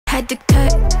had to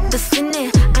cut the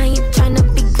sinning. I ain't tryna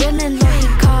be grilling like he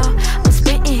call. I'm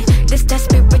spitting this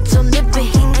desperate so living.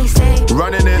 He ain't saying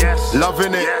running it,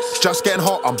 loving it, just getting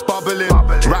hot, I'm bubbling.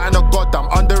 Writing a god, I'm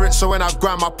under it, so when I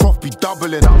grind, my prof be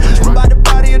doubling. I'm about to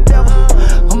body a devil,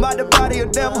 I'm about to body a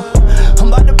devil, I'm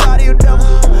about to body a devil,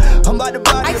 I'm about to body a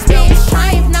devil. I experience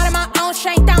triumph, not in my own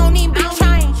strength, I don't even be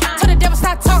trying. Tell the devil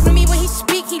stop talking to me when he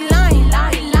speak, he lying.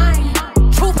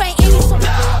 Truth ain't in you, so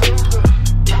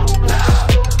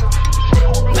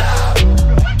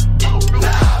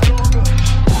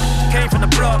came from the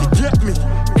block, Get me,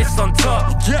 it's on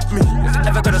top. get me,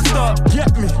 Never gonna stop.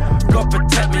 get me. God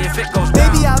protect me if it goes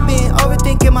down. Baby, I've been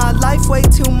overthinking my life way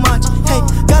too much. Hey,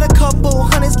 got a couple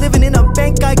hundreds living in a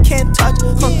bank I can't touch.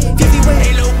 Easy way.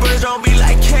 Hey, little birds don't be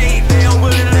like Kate. They don't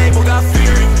with the label, got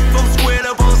fury. From squared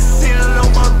up on ceiling,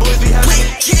 on my boys, we have Wait,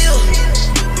 kill.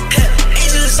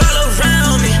 Angels all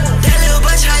around me. That little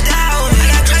bunch high down me.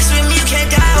 I got Christ with me, you can't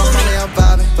doubt me. I'm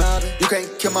vibing. You can't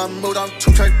kill my mood, I'm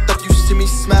too turned up, you see me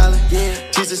smiling.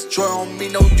 Yeah, Jesus joy on me,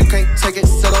 no, you can't take it,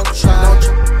 so don't try.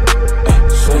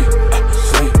 Sleep,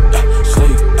 sleep,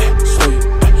 sleep, sleep,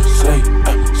 sleep,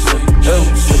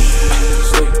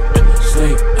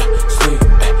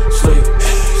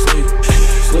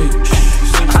 sleep,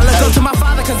 I look up to my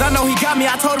father cause I know he got me.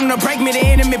 I told him to break me, the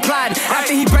enemy plotted.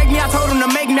 After he break me, I told him to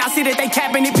make me. I see that they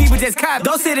capping and people just cop.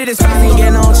 Don't sit at his face. Ain't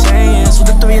get no chance with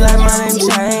the 3 like my name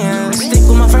Chance. Stick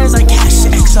with my friends like cash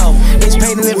XO. It's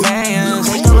paid in advance.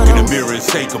 In the mirror and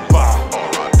say goodbye.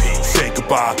 Say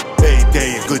goodbye. Every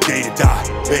day a good day to die.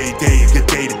 Every day a good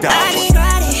day to die.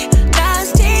 Ready, now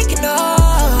it's taking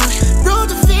off. Rule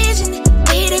the vision,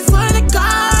 waiting for the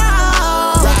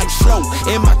call. Ride slow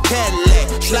in my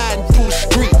Cadillac, sliding through the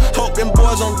street. Hope them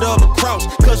boys on double cross,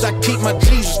 cause I keep my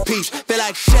Jesus peace. Feel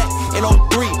like Shaq in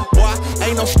 03, boy,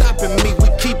 ain't no stopping me. We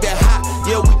keep it hot,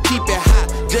 yeah, we keep it hot,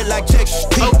 just like Texas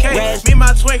Pete. Okay, me and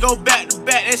my twin go back to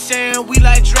back. They saying we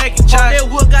like Drake and Josh. That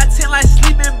wood got 10 like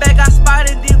sleeping bag. I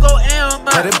spotted then go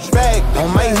Amber. Had a bag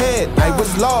on my head, I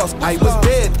was lost, I was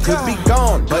dead. Could be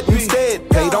gone, but instead,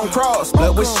 paid on cross,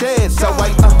 blood was shed, so I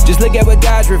Just look at what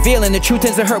God's revealing. The truth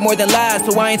tends to hurt more than lies,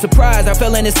 so I ain't surprised. I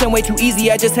fell in the sin way too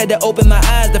easy, I just had to open my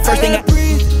eyes. The first thing I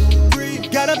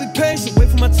breathe, gotta be patient, wait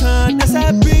for my time, that's how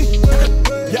I be.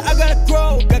 Yeah, I gotta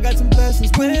grow, I got some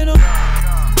blessings waiting on.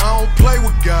 I don't play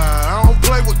with God, I don't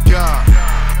play with God.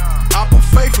 I put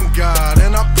faith in God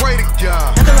and I pray to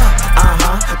God. Buckle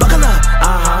up, buckle up,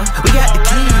 we got the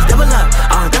keys, double up,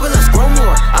 grow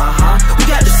more, we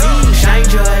got the seed. Shine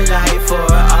your light for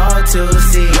all to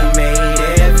see, made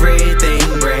everything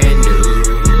brand new.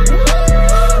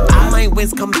 All my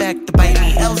wins come back to bite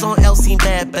me, L's on L seem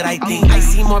bad, but I think I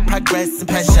see more progress and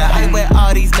pressure. I wear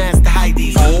all these masks to hide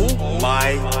these. Oh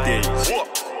my days.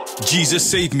 Jesus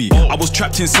saved me. I was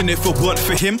trapped in sin. If it weren't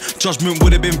for him, judgment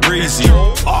would have been brazy.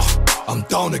 I'm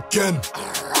down again.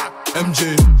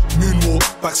 MJ,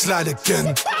 moonwalk, backslide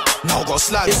again. Now I gotta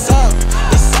slide. It's up,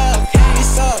 it's up,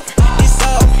 it's up, it's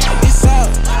up, it's up,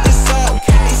 it's up,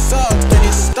 it's up, and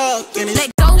it's stuck, and it's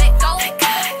let go, let go,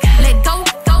 let go,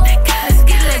 let's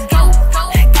get let go,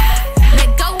 let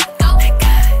go,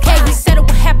 hey, we said it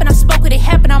would happen, I spoke it, it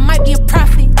happened, I might be a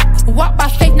prophet. Walk by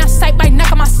faith, not sight, by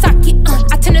knock on my socket.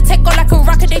 I tend to take off like a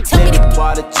rocket, they tell me to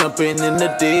water jumping in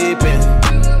the deep end.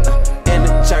 In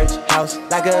the church house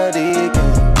like a deep